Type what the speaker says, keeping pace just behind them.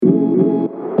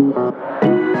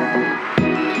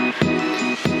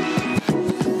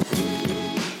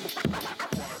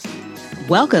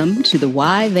Welcome to the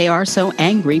Why They Are So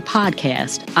Angry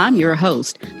podcast. I'm your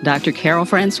host, Dr. Carol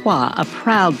Francois, a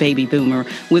proud baby boomer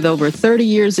with over 30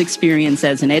 years experience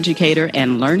as an educator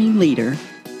and learning leader.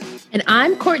 And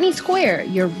I'm Courtney Square,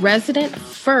 your resident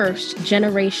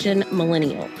first-generation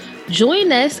millennial.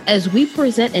 Join us as we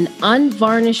present an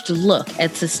unvarnished look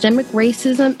at systemic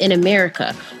racism in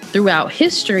America throughout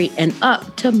history and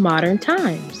up to modern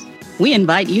times. We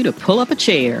invite you to pull up a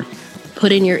chair,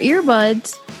 put in your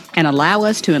earbuds, and allow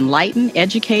us to enlighten,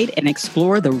 educate, and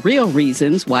explore the real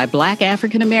reasons why Black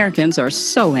African Americans are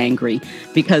so angry.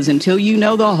 Because until you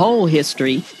know the whole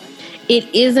history, it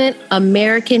isn't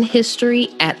American history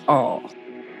at all.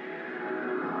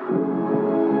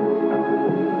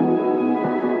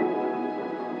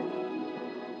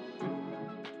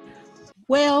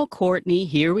 Well, Courtney,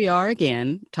 here we are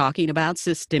again, talking about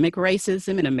systemic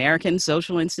racism in American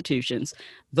social institutions,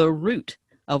 the root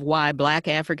of why Black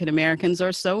African Americans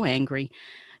are so angry.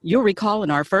 You'll recall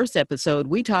in our first episode,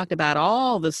 we talked about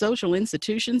all the social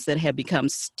institutions that have become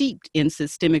steeped in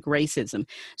systemic racism.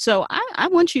 So I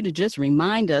want you to just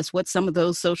remind us what some of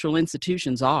those social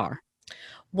institutions are.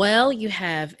 Well, you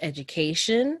have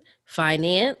education,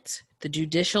 finance, the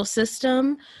judicial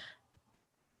system,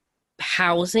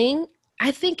 housing. I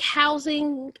think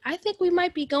we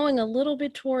might be going a little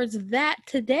bit towards that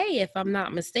today, if I'm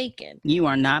not mistaken. You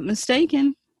are not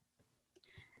mistaken.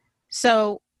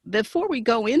 So before we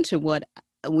go into what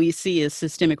we see as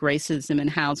systemic racism in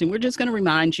housing, we're just going to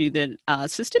remind you that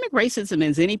systemic racism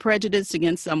is any prejudice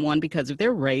against someone because of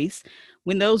their race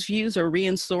when those views are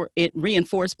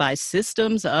reinforced by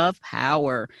systems of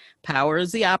power. Power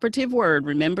is the operative word,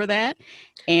 remember that?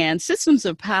 And systems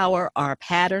of power are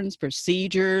patterns,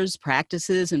 procedures,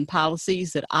 practices, and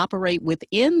policies that operate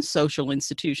within social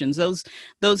institutions, those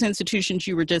institutions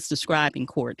you were just describing,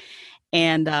 Court.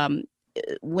 And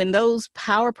when those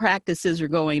power practices are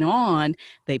going on,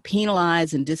 they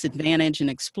penalize and disadvantage and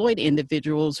exploit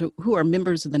individuals who are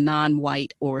members of the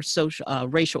non-white or social,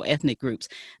 racial ethnic groups.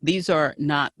 These are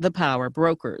not the power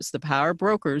brokers. The power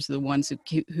brokers are the ones who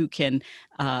can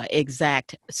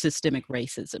exact systemic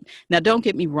racism. Now, don't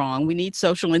get me wrong. We need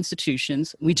social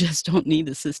institutions. We just don't need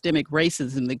the systemic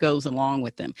racism that goes along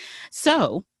with them.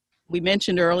 So, we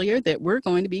mentioned earlier that we're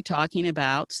going to be talking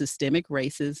about systemic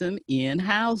racism in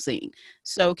housing.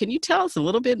 So can you tell us a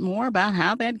little bit more about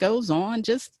how that goes on?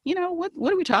 Just, what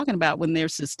are we talking about when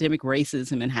there's systemic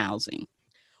racism in housing?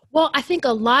 Well, I think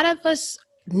a lot of us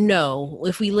know,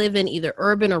 if we live in either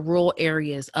urban or rural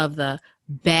areas, of the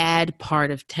bad part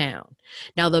of town.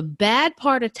 Now, the bad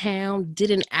part of town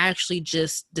didn't actually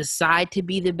just decide to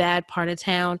be the bad part of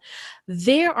town.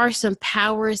 There are some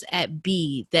powers at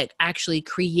B that actually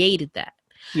created that.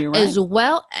 You're right.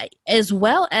 As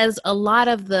well as a lot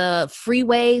of the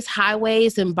freeways,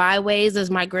 highways, and byways,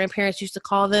 as my grandparents used to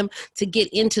call them, to get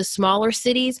into smaller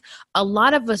cities. A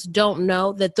lot of us don't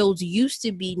know that those used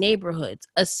to be neighborhoods,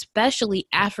 especially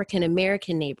African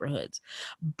American neighborhoods.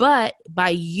 But by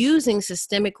using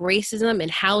systemic racism in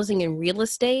housing and real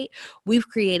estate, we've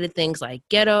created things like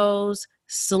ghettos,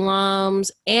 slums,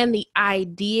 and the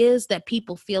ideas that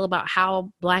people feel about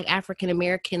how Black African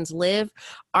Americans live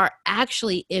are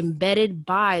actually embedded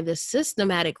by the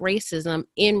systematic racism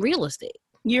in real estate.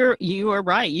 You are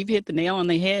right. You've hit the nail on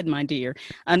the head, my dear.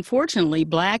 Unfortunately,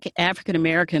 Black African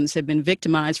Americans have been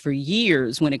victimized for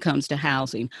years when it comes to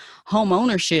housing. Home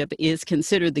ownership is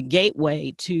considered the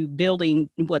gateway to building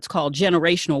what's called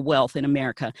generational wealth in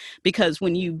America. Because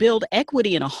when you build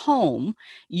equity in a home,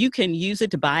 you can use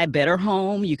it to buy a better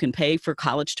home. You can pay for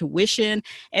college tuition.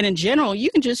 And in general,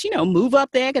 you can just, move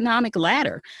up the economic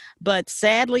ladder. But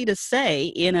sadly to say,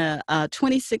 in a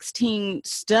 2016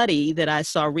 study that I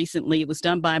saw recently, it was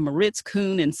done by Moritz,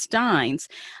 Kuhn, and Steins.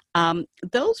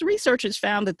 Those researchers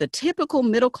found that the typical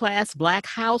middle-class Black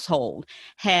household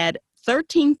had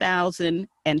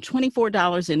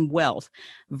 $13,024 in wealth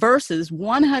versus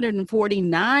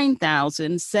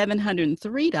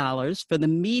 $149,703 for the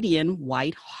median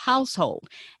white household.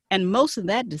 And most of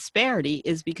that disparity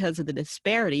is because of the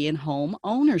disparity in home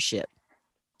ownership.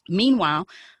 Meanwhile,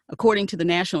 according to the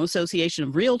National Association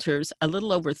of Realtors, a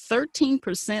little over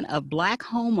 13% of Black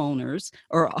homeowners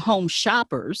or home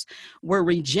shoppers were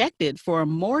rejected for a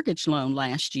mortgage loan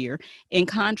last year, in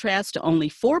contrast to only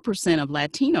 4% of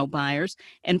Latino buyers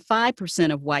and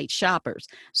 5% of white shoppers.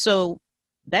 So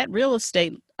that real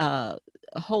estate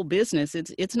whole business,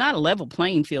 it's not a level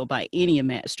playing field by any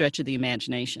stretch of the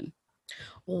imagination.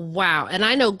 Wow. And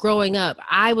I know growing up,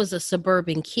 I was a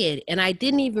suburban kid and I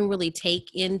didn't even really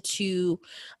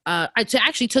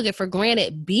actually took it for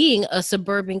granted being a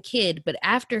suburban kid. But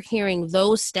after hearing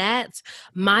those stats,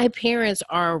 my parents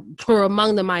were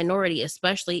among the minority,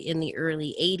 especially in the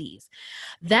early 80s.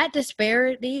 That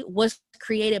disparity was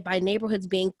created by neighborhoods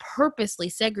being purposely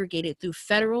segregated through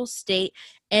federal, state,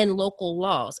 and local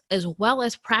laws, as well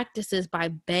as practices by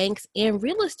banks and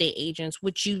real estate agents,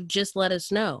 which you just let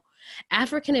us know.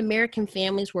 African American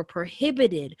families were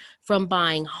prohibited from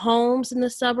buying homes in the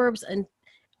suburbs, and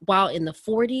while in the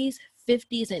 40s,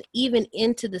 50s, and even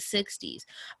into the 60s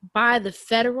by the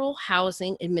Federal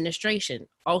Housing Administration,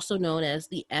 also known as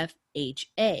the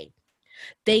FHA.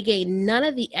 They gain none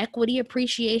of the equity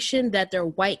appreciation that their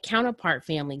white counterpart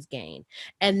families gain.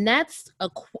 And that's a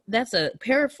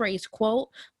paraphrase quote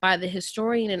by the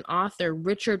historian and author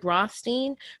Richard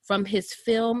Rothstein from his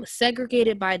film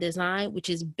Segregated by Design, which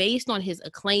is based on his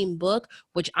acclaimed book,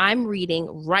 which I'm reading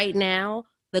right now,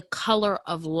 The Color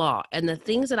of Law. And the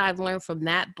things that I've learned from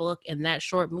that book and that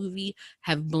short movie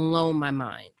have blown my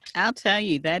mind. I'll tell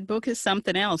you, that book is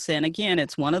something else. And again,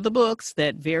 it's one of the books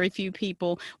that very few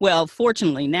people, well,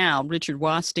 fortunately now, Richard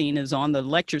Rothstein is on the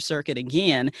lecture circuit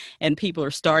again, and people are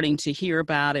starting to hear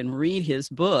about and read his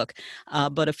book.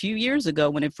 But a few years ago,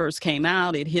 when it first came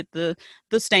out, it hit the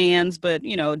stands, but,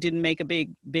 it didn't make a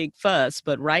big fuss.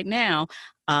 But right now,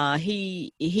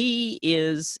 he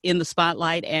is in the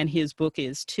spotlight, and his book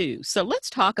is too. So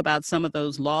let's talk about some of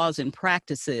those laws and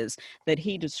practices that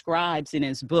he describes in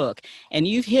his book. And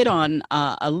you've hit on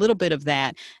a little bit of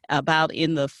that about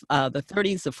in the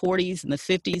 30s, the 40s, and the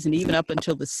 50s, and even up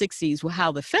until the 60s,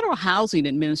 how the Federal Housing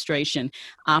Administration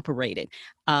operated.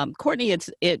 Courtney,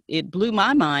 it blew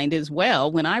my mind as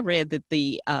well when I read that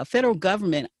the federal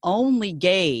government only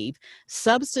gave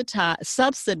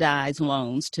subsidized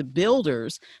loans to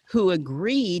builders who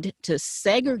agreed to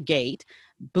segregate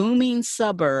booming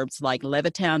suburbs like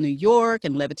Levittown, New York,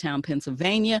 and Levittown,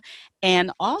 Pennsylvania.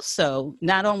 And also,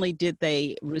 not only did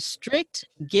they restrict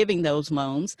giving those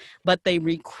loans, but they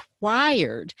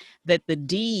required that the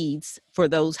deeds for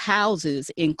those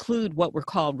houses include what were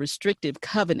called restrictive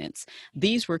covenants.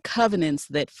 These were covenants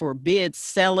that forbid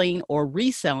selling or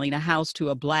reselling a house to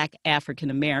a Black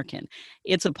African American.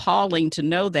 It's appalling to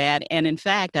know that. And in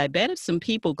fact, I bet if some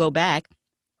people go back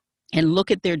and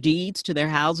look at their deeds to their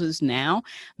houses now,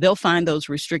 they'll find those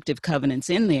restrictive covenants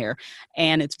in there.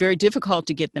 And it's very difficult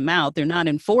to get them out. They're not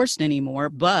enforced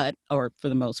anymore, or for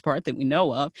the most part that we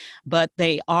know of, but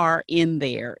they are in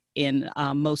there in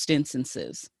most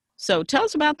instances. So tell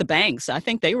us about the banks. I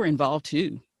think they were involved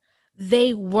too.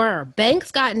 They were.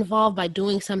 Banks got involved by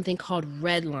doing something called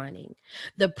redlining.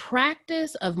 The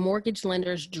practice of mortgage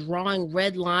lenders drawing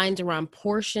red lines around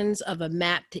portions of a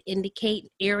map to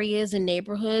indicate areas and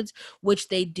neighborhoods which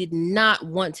they did not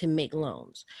want to make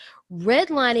loans.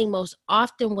 Redlining most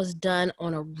often was done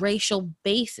on a racial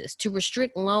basis to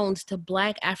restrict loans to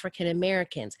Black African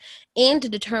Americans and to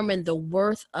determine the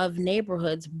worth of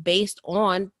neighborhoods based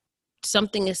on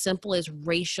something as simple as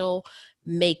racial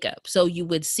makeup. So you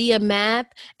would see a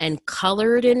map and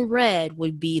colored in red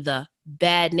would be the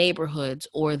bad neighborhoods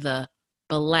or the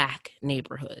Black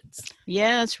neighborhoods.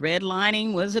 Yes,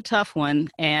 redlining was a tough one.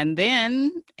 And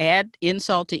then add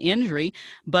insult to injury.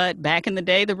 But back in the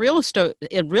day, the real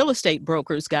estate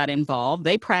brokers got involved.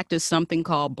 They practiced something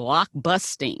called block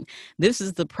busting. This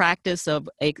is the practice of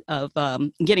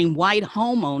getting white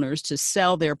homeowners to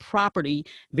sell their property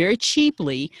very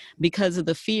cheaply because of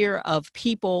the fear of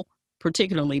people,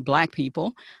 particularly Black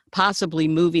people, possibly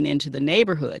moving into the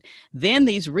neighborhood. Then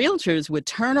these realtors would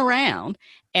turn around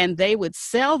and they would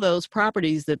sell those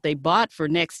properties that they bought for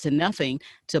next to nothing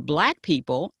to Black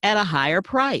people at a higher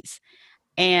price.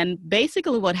 And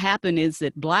basically what happened is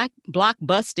that block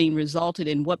busting resulted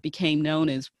in what became known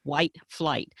as white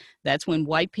flight. That's when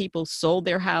white people sold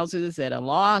their houses at a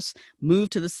loss,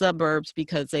 moved to the suburbs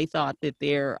because they thought that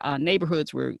their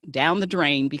neighborhoods were down the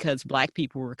drain because Black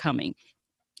people were coming.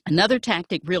 Another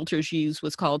tactic realtors use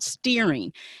was called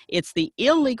steering. It's the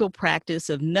illegal practice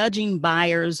of nudging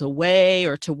buyers away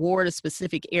or toward a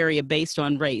specific area based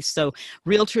on race. So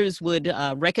realtors would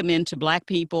recommend to Black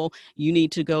people, you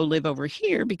need to go live over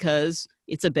here because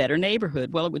it's a better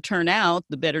neighborhood. Well, it would turn out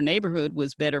the better neighborhood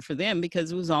was better for them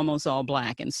because it was almost all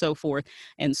Black, and so forth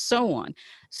and so on.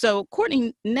 So,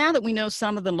 Courtney, now that we know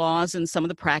some of the laws and some of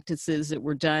the practices that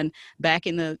were done back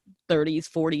in the 30s,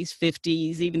 40s,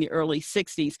 50s, even the early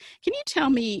 60s, can you tell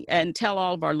me and tell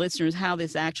all of our listeners how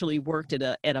this actually worked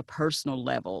at a personal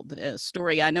level? The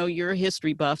story, I know you're a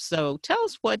history buff, so tell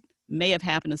us what may have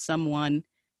happened to someone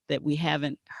that we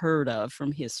haven't heard of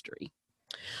from history.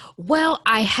 Well,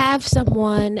 I have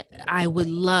someone I would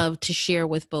love to share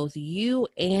with both you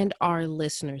and our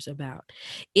listeners about.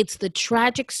 It's the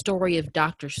tragic story of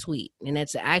Dr. Sweet, and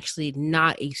it's actually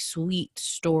not a sweet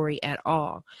story at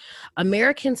all.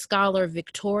 American scholar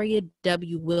Victoria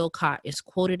W. Wilcott is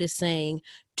quoted as saying,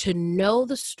 "To know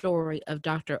the story of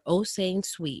Dr. Osane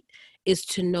Sweet is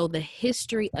to know the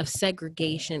history of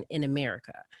segregation in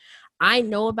America." I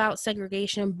know about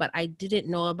segregation, but I didn't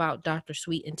know about Dr.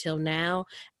 Sweet until now,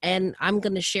 and I'm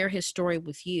going to share his story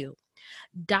with you.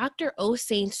 Dr.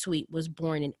 Osane Sweet was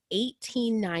born in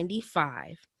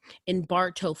 1895 in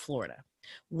Bartow, Florida.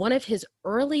 One of his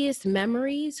earliest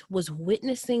memories was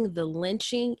witnessing the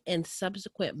lynching and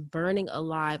subsequent burning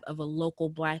alive of a local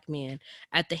Black man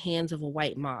at the hands of a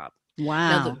white mob. Now,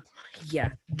 Wow.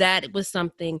 that was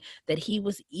something that he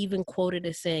was even quoted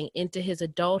as saying into his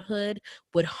adulthood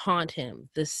would haunt him.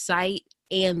 The sight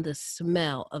and the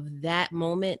smell of that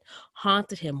moment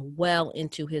haunted him well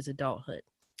into his adulthood.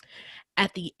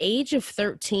 At the age of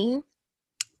 13,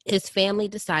 his family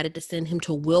decided to send him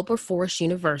to Wilberforce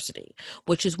University,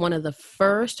 which is one of the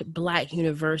first Black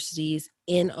universities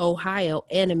in Ohio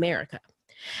and America.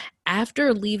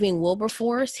 After leaving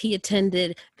Wilberforce, he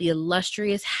attended the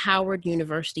illustrious Howard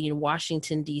University in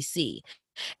Washington, D.C.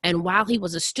 And while he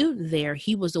was a student there,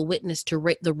 he was a witness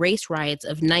to the race riots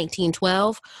of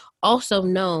 1912, also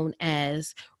known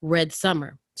as Red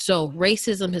Summer. So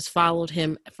racism has followed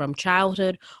him from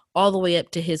childhood all the way up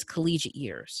to his collegiate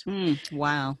years.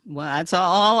 Wow. Well, that's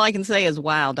all I can say is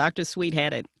wow. Dr. Sweet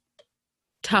had it.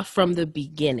 Tough from the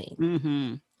beginning.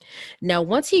 Mm-hmm. Now,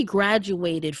 once he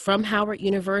graduated from Howard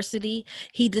University,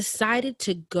 he decided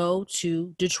to go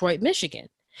to Detroit, Michigan.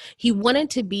 He wanted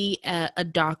to be a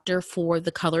doctor for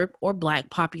the colored or Black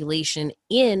population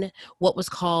in what was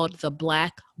called the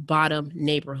Black Bottom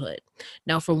neighborhood.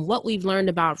 Now, from what we've learned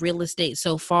about real estate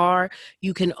so far,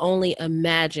 you can only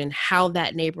imagine how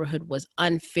that neighborhood was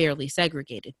unfairly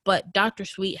segregated. But Dr.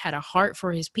 Sweet had a heart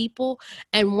for his people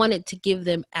and wanted to give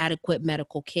them adequate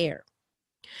medical care.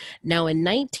 Now, in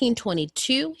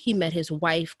 1922, he met his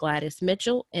wife, Gladys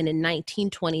Mitchell, and in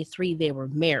 1923, they were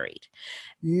married.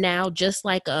 Now, just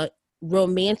like a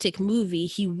romantic movie,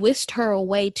 he whisked her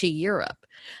away to Europe.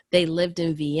 They lived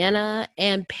in Vienna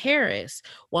and Paris,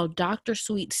 while Dr.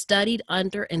 Sweet studied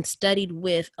under and studied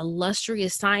with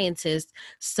illustrious scientists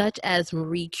such as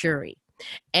Marie Curie.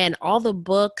 And all the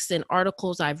books and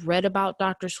articles I've read about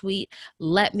Dr. Sweet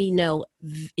let me know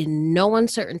in no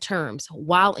uncertain terms,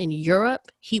 while in Europe,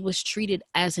 he was treated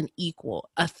as an equal,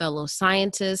 a fellow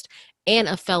scientist, and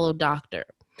a fellow doctor.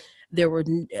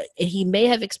 He may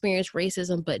have experienced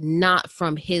racism, but not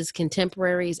from his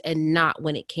contemporaries and not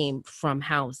when it came from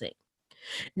housing.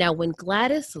 Now, when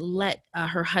Gladys let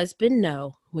her husband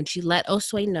know, when she let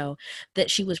Osway know that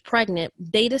she was pregnant,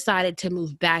 they decided to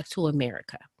move back to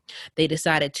America. They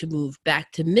decided to move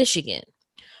back to Michigan.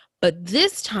 But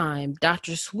this time,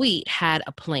 Dr. Sweet had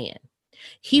a plan.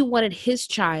 He wanted his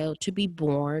child to be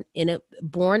born in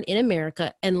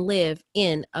America and live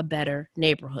in a better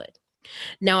neighborhood.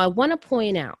 Now, I want to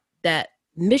point out that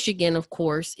Michigan, of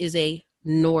course, is a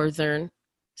northern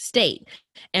state,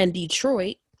 and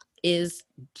Detroit is,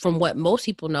 from what most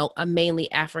people know, a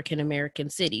mainly African American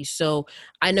city. So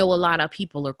I know a lot of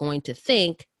people are going to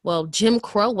think, well, Jim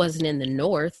Crow wasn't in the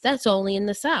North, that's only in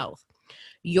the South.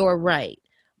 You're right.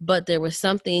 But there was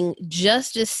something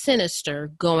just as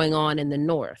sinister going on in the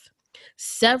North.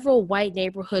 Several white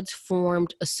neighborhoods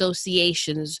formed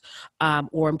associations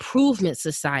or improvement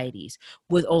societies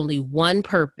with only one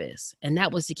purpose, and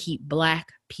that was to keep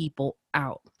Black people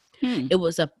out. It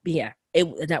was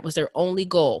that was their only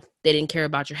goal. They didn't care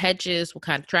about your hedges, what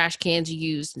kind of trash cans you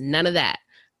used, none of that.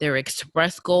 Their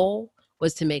express goal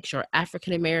was to make sure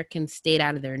African Americans stayed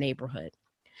out of their neighborhood.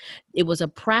 It was a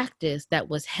practice that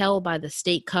was held by the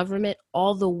state government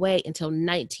all the way until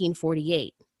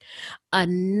 1948.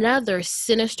 Another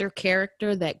sinister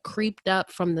character that creeped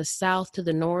up from the South to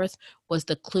the North was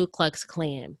the Ku Klux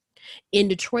Klan. In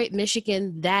Detroit,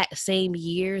 Michigan, that same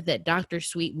year that Dr.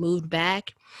 Sweet moved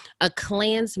back, a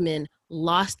Klansman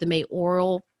lost the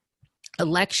mayoral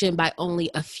election by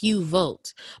only a few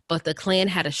votes, but the Klan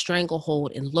had a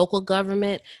stranglehold in local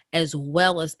government as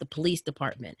well as the police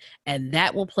department, and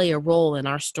that will play a role in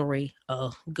our story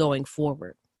going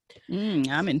forward.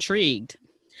 I'm intrigued.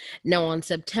 Now, on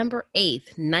September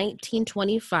 8th,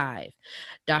 1925,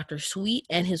 Dr. Sweet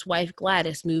and his wife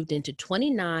Gladys moved into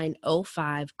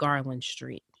 2905 Garland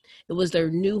Street. It was their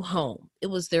new home. It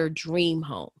was their dream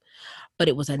home, but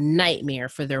it was a nightmare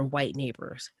for their white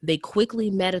neighbors. They quickly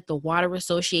met at the Water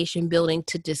Association building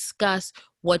to discuss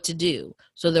what to do.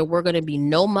 So there were going to be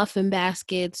no muffin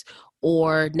baskets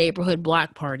or neighborhood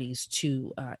block parties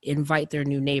to invite their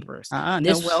new neighbors.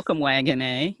 No welcome wagon,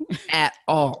 eh? At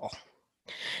all.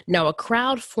 Now, a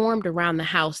crowd formed around the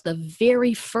house the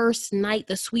very first night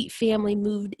the Sweet family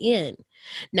moved in.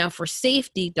 Now, for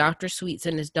safety, Dr. Sweet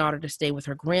sent his daughter to stay with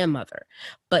her grandmother,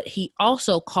 but he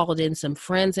also called in some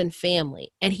friends and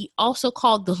family, and he also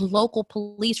called the local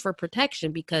police for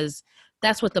protection because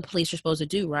that's what the police are supposed to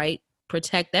do, right?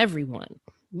 Protect everyone.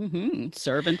 Mm-hmm.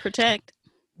 Serve and protect.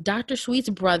 Dr. Sweet's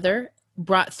brother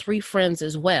brought 3 friends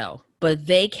as well, but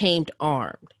they came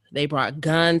armed. They brought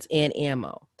guns and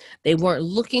ammo. They weren't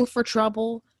looking for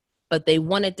trouble, but they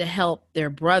wanted to help their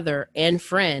brother and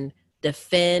friend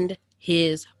defend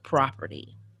his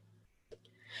property.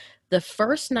 The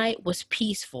first night was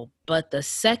peaceful, but the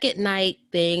second night,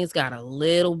 things got a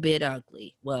little bit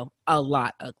ugly. Well, a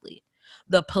lot ugly.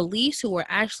 The police who were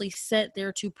actually sent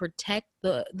there to protect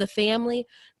the family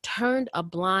turned a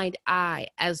blind eye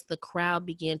as the crowd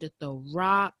began to throw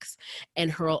rocks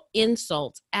and hurl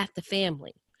insults at the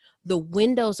family. The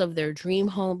windows of their dream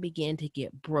home began to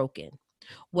get broken.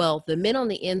 Well, the men on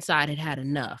the inside had had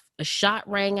enough. A shot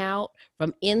rang out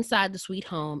from inside the Sweet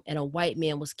home and a white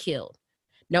man was killed.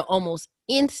 Now, almost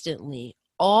instantly,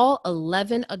 all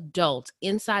 11 adults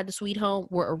inside the Sweet home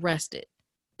were arrested.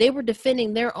 They were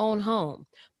defending their own home,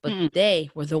 but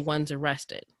they were the ones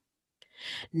arrested.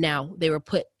 Now, they were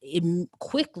put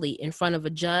quickly in front of a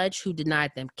judge who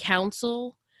denied them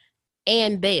counsel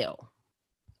and bail.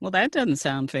 Well, that doesn't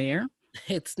sound fair.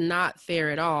 It's not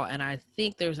fair at all. And I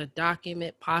think there's a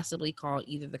document possibly called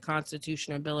either the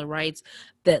Constitution or Bill of Rights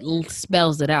that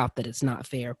spells it out that it's not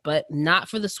fair, but not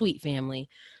for the Sweet family.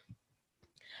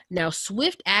 Now,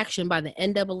 swift action by the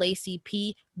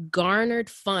NAACP garnered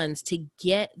funds to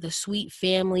get the Sweet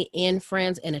family and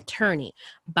friends an attorney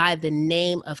by the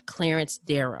name of Clarence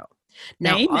Darrow.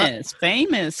 Now,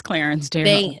 famous Clarence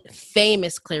Darrow.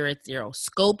 Famous Clarence Darrow.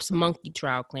 Scopes Monkey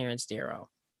Trial Clarence Darrow.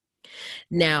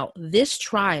 Now, this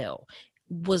trial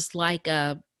was like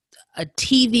a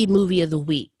TV movie of the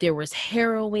week. There was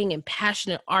harrowing and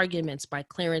passionate arguments by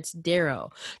Clarence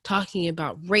Darrow talking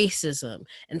about racism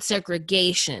and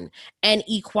segregation and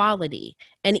equality,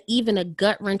 and even a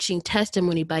gut-wrenching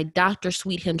testimony by Dr.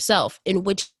 Sweet himself in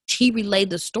which he relayed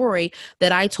the story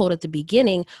that I told at the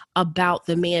beginning about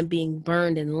the man being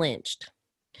burned and lynched.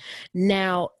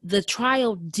 Now, the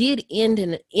trial did end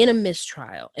in a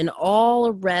mistrial, and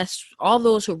all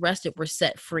those who arrested were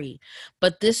set free.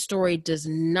 But this story does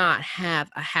not have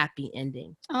a happy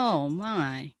ending. Oh,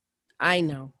 my. I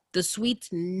know. The Sweets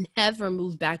never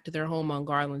moved back to their home on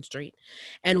Garland Street.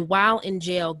 And while in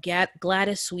jail,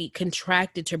 Gladys Sweet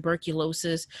contracted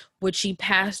tuberculosis, which she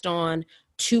passed on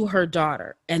to her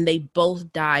daughter, and they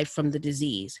both died from the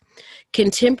disease.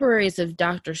 Contemporaries of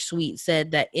Dr. Sweet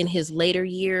said that in his later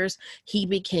years, he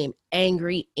became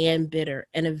angry and bitter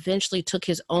and eventually took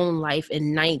his own life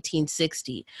in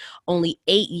 1960, only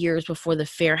 8 years before the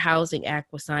Fair Housing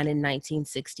Act was signed in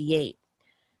 1968.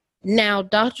 Now,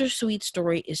 Dr. Sweet's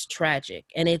story is tragic,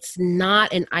 and it's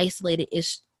not an isolated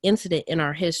incident in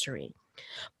our history.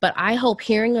 But I hope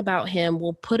hearing about him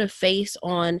will put a face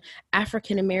on what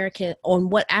African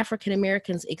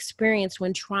Americans experience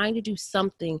when trying to do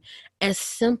something as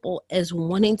simple as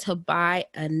wanting to buy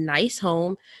a nice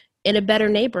home in a better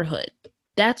neighborhood.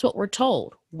 That's what we're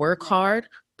told. Work hard,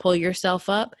 pull yourself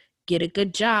up, get a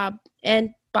good job,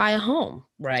 and buy a home,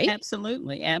 right?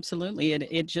 Absolutely. Absolutely.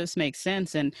 It just makes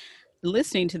sense. And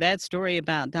listening to that story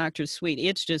about Dr. Sweet,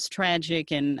 it's just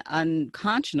tragic and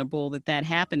unconscionable that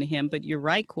happened to him. But you're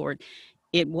right, Court.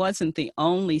 It wasn't the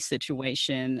only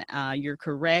situation. You're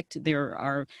correct. There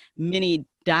are many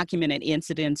documented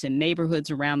incidents in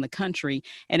neighborhoods around the country.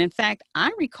 And in fact,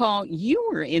 I recall you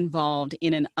were involved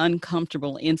in an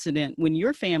uncomfortable incident when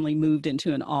your family moved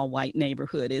into an all-white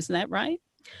neighborhood. Isn't that right?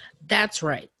 That's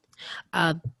right.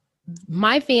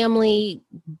 My family,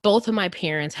 both of my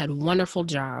parents had wonderful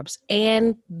jobs,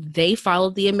 and they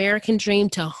followed the American dream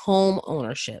to home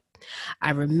ownership.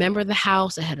 I remember the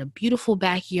house. It had a beautiful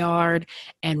backyard.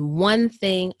 And one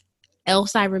thing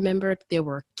else I remembered, there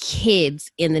were kids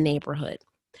in the neighborhood.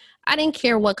 I didn't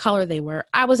care what color they were.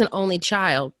 I was an only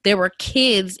child. There were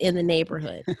kids in the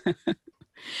neighborhood.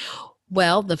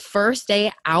 Well, the first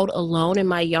day out alone in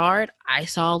my yard, I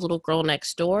saw a little girl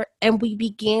next door and we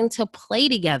began to play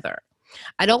together.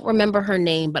 I don't remember her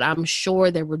name, but I'm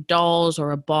sure there were dolls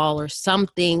or a ball or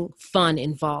something fun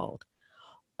involved.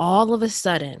 All of a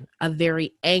sudden, a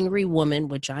very angry woman,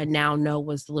 which I now know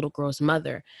was the little girl's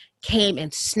mother, came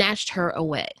and snatched her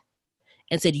away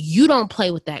and said, "You don't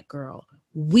play with that girl.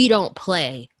 We don't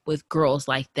play with girls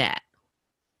like that."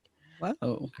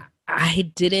 Whoa.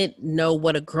 I didn't know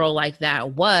what a girl like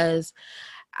that was.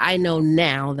 I know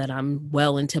now that I'm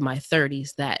well into my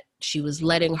 30s that she was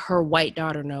letting her white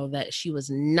daughter know that she was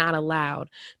not allowed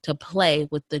to play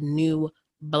with the new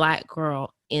black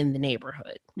girl in the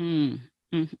neighborhood. Mm.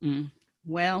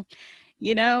 Well,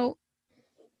 you know,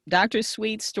 Dr.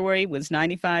 Sweet's story was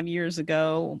 95 years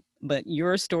ago, but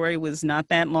your story was not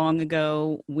that long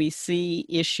ago. We see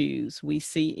issues. We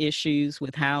see issues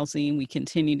with housing. We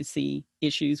continue to see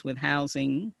issues with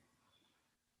housing.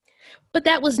 But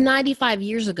that was 95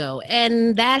 years ago.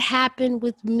 And that happened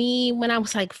with me when I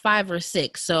was like 5 or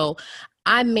 6. So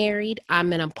I'm married,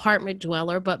 I'm an apartment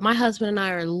dweller, but my husband and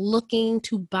I are looking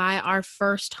to buy our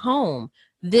first home.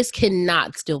 This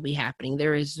cannot still be happening.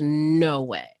 There is no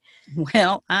way.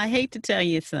 Well, I hate to tell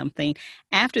you something.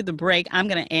 After the break, I'm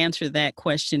going to answer that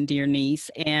question, dear niece,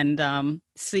 and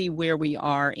see where we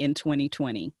are in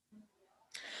 2020.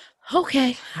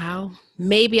 Okay, how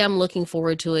maybe I'm looking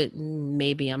forward to it,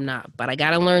 maybe I'm not, but I got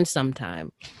to learn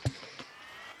sometime.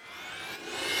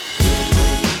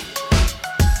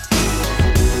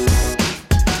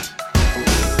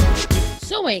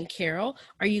 So, Aunt Carol,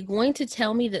 are you going to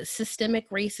tell me that systemic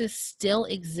racism still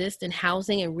exists in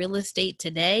housing and real estate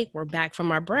today? We're back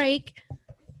from our break.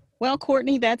 Well,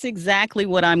 Courtney, that's exactly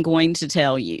what I'm going to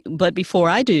tell you. But before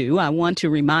I do, I want to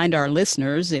remind our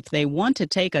listeners if they want to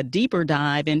take a deeper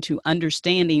dive into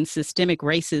understanding systemic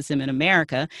racism in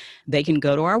America, they can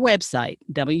go to our website,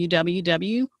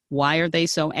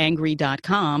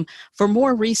 www.whyaretheysoangry.com, for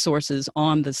more resources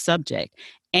on the subject.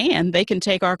 And they can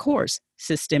take our course,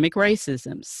 Systemic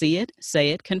Racism: See It, Say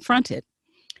It, Confront It.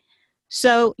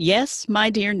 So, yes, my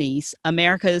dear niece,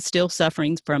 America is still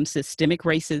suffering from systemic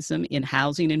racism in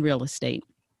housing and real estate.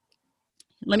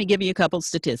 Let me give you a couple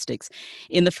statistics.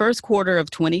 In the first quarter of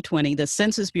 2020, the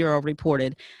Census Bureau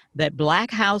reported that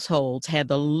Black households had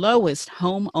the lowest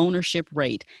home ownership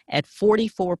rate at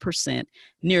 44%,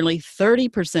 nearly 30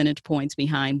 percentage points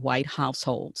behind white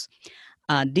households.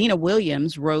 Dina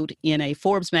Williams wrote in a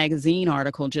Forbes magazine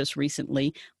article just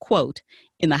recently, quote,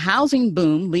 "In the housing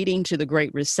boom leading to the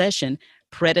Great Recession,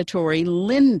 predatory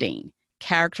lending,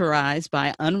 characterized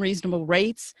by unreasonable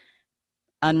rates,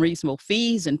 unreasonable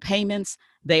fees and payments,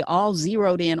 they all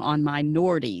zeroed in on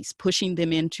minorities, pushing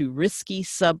them into risky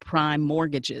subprime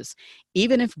mortgages.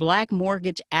 Even if Black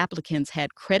mortgage applicants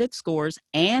had credit scores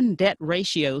and debt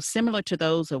ratios similar to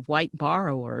those of white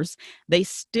borrowers, they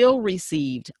still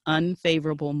received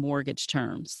unfavorable mortgage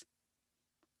terms."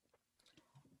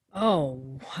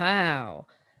 Oh, wow.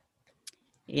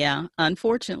 Yeah,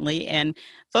 unfortunately. And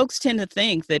folks tend to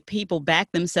think that people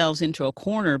backed themselves into a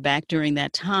corner back during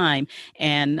that time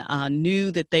and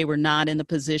knew that they were not in the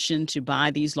position to buy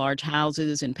these large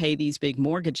houses and pay these big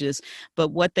mortgages. But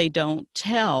what they don't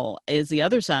tell is the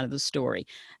other side of the story.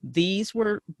 These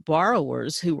were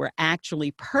borrowers who were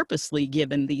actually purposely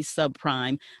given these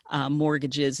subprime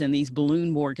mortgages and these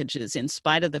balloon mortgages, in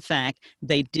spite of the fact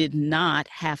they did not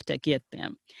have to get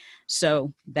them.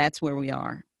 So that's where we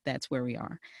are. That's where we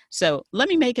are. So let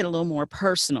me make it a little more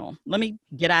personal. Let me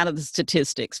get out of the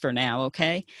statistics for now,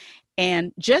 okay?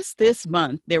 And just this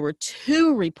month, there were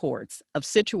 2 reports of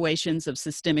situations of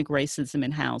systemic racism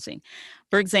in housing.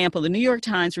 For example, the New York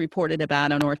Times reported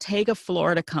about an Ortega,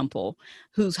 Florida couple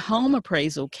whose home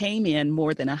appraisal came in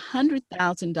more than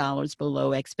 $100,000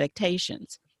 below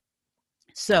expectations.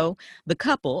 So the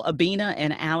couple, Abina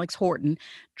and Alex Horton,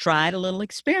 tried a little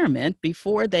experiment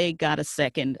before they got a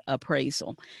second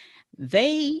appraisal.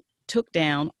 They took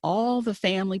down all the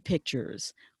family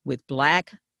pictures with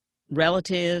Black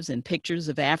relatives and pictures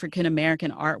of African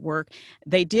American artwork.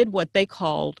 They did what they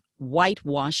called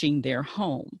whitewashing their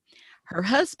home. Her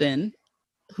husband,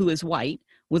 who is white,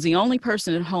 was the only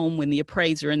person at home when the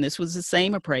appraiser, and this was the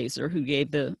same appraiser who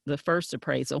gave the first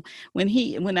appraisal, when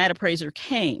that appraiser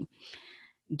came.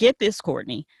 Get this,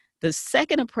 Courtney. The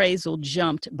second appraisal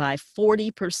jumped by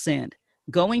 40%,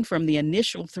 going from the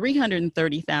initial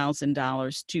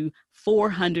 $330,000 to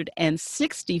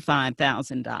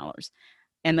 $465,000.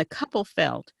 And the couple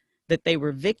felt that they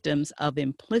were victims of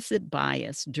implicit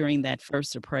bias during that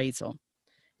first appraisal.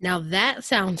 Now that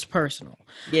sounds personal.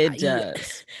 It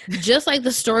does. Just like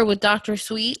the story with Dr.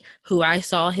 Sweet, who I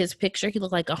saw his picture, he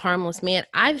looked like a harmless man.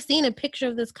 I've seen a picture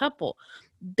of this couple.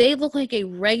 They look like a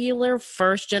regular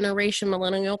first generation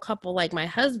millennial couple like my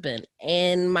husband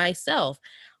and myself.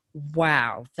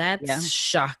 Wow, that's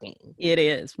shocking. It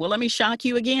is. Well, let me shock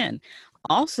you again.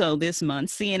 Also this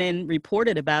month, CNN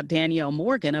reported about Danielle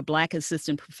Morgan, a Black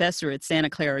assistant professor at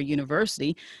Santa Clara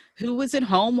University, who was at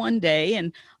home one day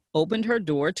and opened her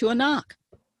door to a knock.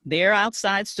 There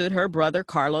outside stood her brother,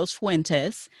 Carlos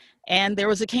Fuentes. And there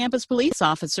was a campus police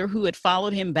officer who had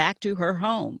followed him back to her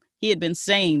home. He had been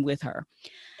staying with her.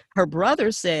 Her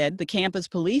brother said the campus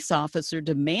police officer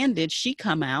demanded she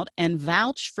come out and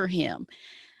vouch for him.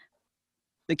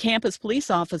 The campus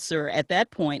police officer at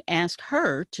that point asked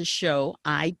her to show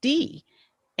ID.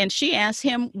 And she asked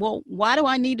him, "Well, why do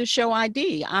I need to show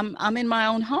ID? I'm in my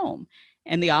own home."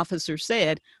 And the officer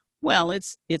said, "Well,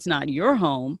 it's not your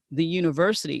home. The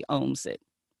university owns it."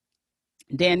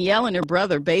 Danielle and her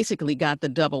brother basically got the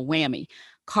double whammy.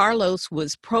 Carlos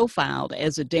was profiled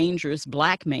as a dangerous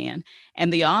Black man,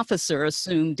 and the officer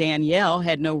assumed Danielle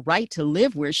had no right to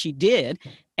live where she did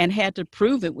and had to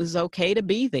prove it was okay to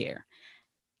be there.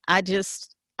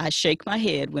 I shake my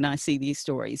head when I see these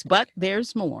stories, but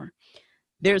there's more.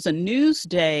 There's a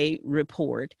Newsday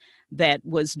report that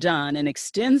was done, an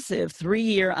extensive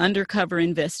 3-year undercover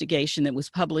investigation that was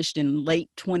published in late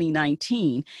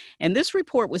 2019. And this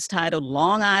report was titled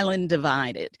Long Island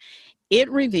Divided. It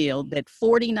revealed that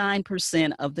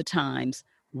 49% of the times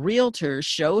realtors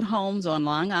showed homes on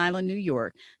Long Island, New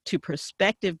York, to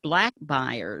prospective Black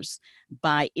buyers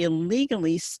by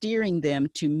illegally steering them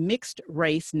to mixed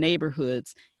race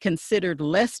neighborhoods considered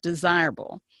less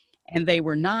desirable. And they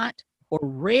were not or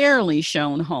rarely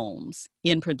shown homes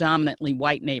in predominantly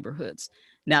white neighborhoods.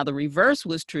 Now, the reverse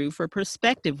was true for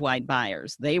prospective white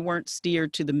buyers. They weren't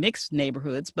steered to the mixed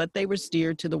neighborhoods, but they were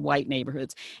steered to the white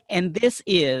neighborhoods. And this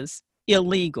is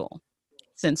illegal.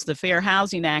 Since the Fair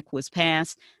Housing Act was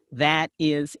passed, that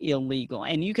is illegal.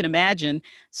 And you can imagine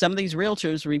some of these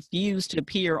realtors refused to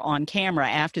appear on camera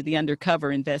after the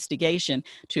undercover investigation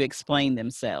to explain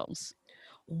themselves.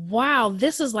 Wow,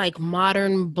 this is like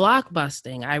modern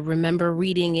blockbusting. I remember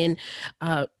reading in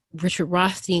Richard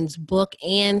Rothstein's book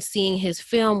and seeing his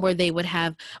film where they would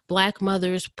have Black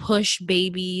mothers push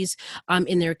babies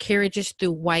in their carriages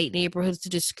through white neighborhoods to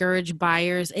discourage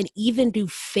buyers and even do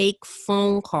fake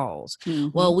phone calls.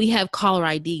 Mm-hmm. Well, we have caller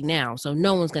ID now, so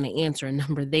no one's going to answer a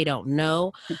number they don't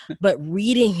know. But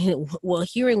hearing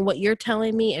what you're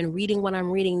telling me and reading what I'm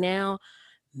reading now,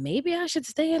 maybe I should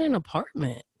stay in an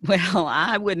apartment. Well,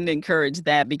 I wouldn't encourage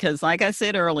that because, like I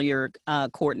said earlier,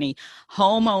 Courtney,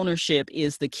 home ownership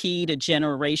is the key to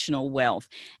generational wealth.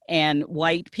 And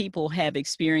white people have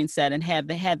experienced that and have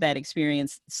had that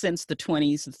experience since the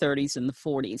 20s, the 30s, and the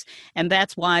 40s. And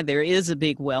that's why there is a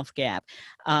big wealth gap.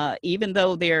 Even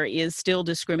though there is still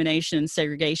discrimination,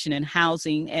 segregation in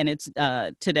housing, and it's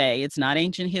today, it's not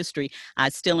ancient history, I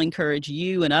still encourage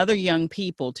you and other young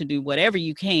people to do whatever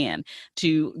you can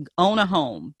to own a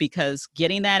home, because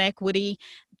getting that equity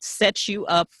sets you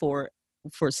up for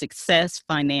success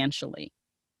financially.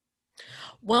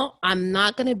 Well, I'm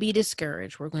not going to be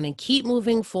discouraged. We're going to keep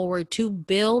moving forward to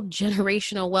build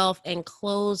generational wealth and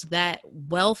close that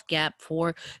wealth gap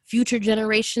for future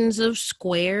generations of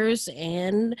squares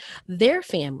and their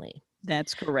family.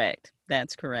 That's correct.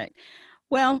 That's correct.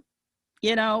 Well,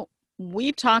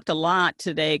 we've talked a lot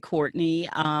today, Courtney.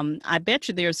 I bet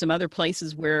you there's some other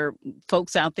places where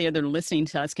folks out there that are listening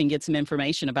to us can get some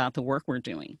information about the work we're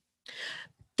doing.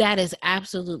 That is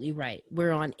absolutely right.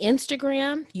 We're on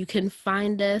Instagram. You can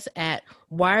find us at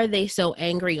Why Are They So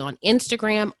Angry on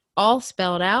Instagram, all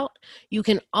spelled out. You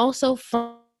can also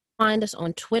find us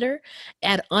on Twitter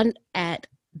at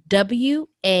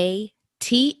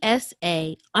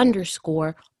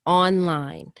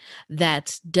WATSA_online.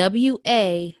 That's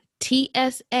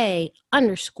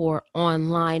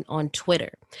WATSA_online on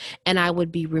Twitter. And I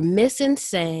would be remiss in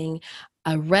saying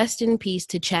a rest in peace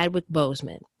to Chadwick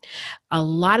Boseman. A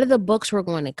lot of the books we're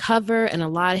going to cover and a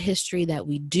lot of history that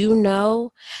we do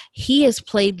know, he has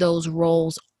played those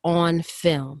roles on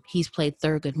film. He's played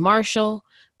Thurgood Marshall,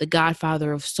 the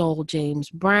godfather of soul, James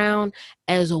Brown,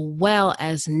 as well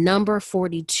as Number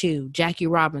 42, Jackie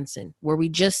Robinson, where we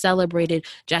just celebrated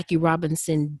Jackie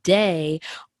Robinson Day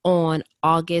on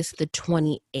August the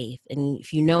 28th. And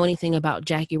if you know anything about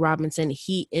Jackie Robinson,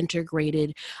 he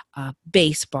integrated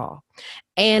baseball.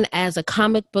 And as a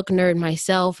comic book nerd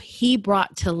myself, he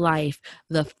brought to life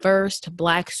the first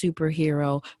Black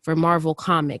superhero for Marvel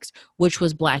Comics, which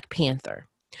was Black Panther.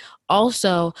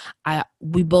 Also,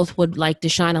 we both would like to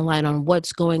shine a light on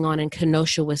what's going on in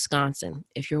Kenosha, Wisconsin.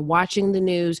 If you're watching the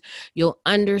news, you'll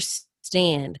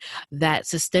understand that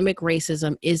systemic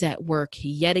racism is at work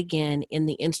yet again in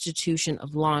the institution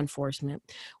of law enforcement,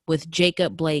 with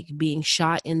Jacob Blake being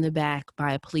shot in the back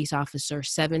by a police officer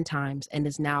 7 times and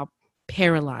is now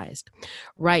paralyzed.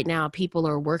 Right now, people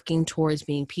are working towards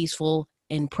being peaceful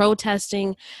in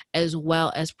protesting, as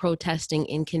well as protesting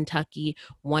in Kentucky,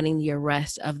 wanting the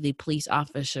arrest of the police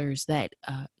officers that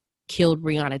killed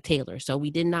Breonna Taylor. So we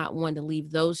did not want to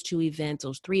leave those three events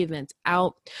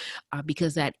out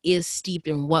because that is steeped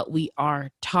in what we are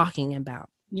talking about.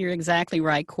 You're exactly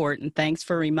right, Court, and thanks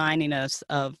for reminding us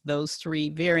of those three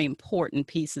very important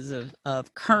pieces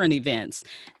of current events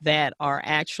that are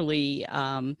actually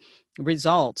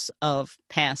results of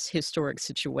past historic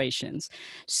situations.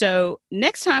 So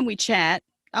next time we chat,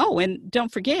 oh, and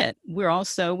don't forget, we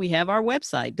have our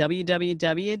website,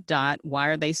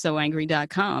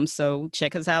 www.whyaretheysoangry.com. So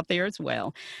check us out there as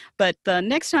well. But the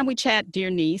next time we chat, dear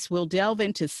niece, we'll delve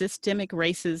into systemic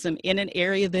racism in an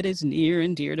area that is near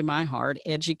and dear to my heart,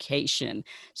 education.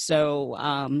 So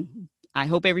I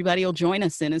hope everybody will join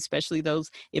us in, especially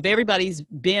if everybody's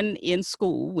been in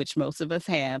school, which most of us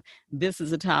have, this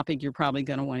is a topic you're probably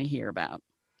going to want to hear about.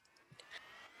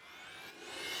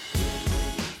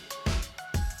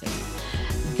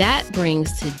 That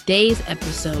brings today's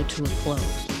episode to a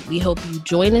close. We hope you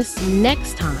join us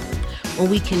next time when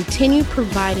we continue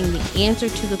providing the answer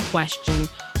to the question,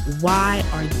 why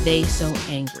are they so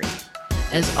angry?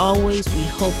 As always, we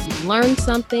hope you learned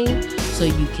something so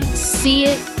you can see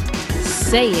it,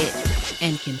 say it,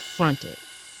 and confront it.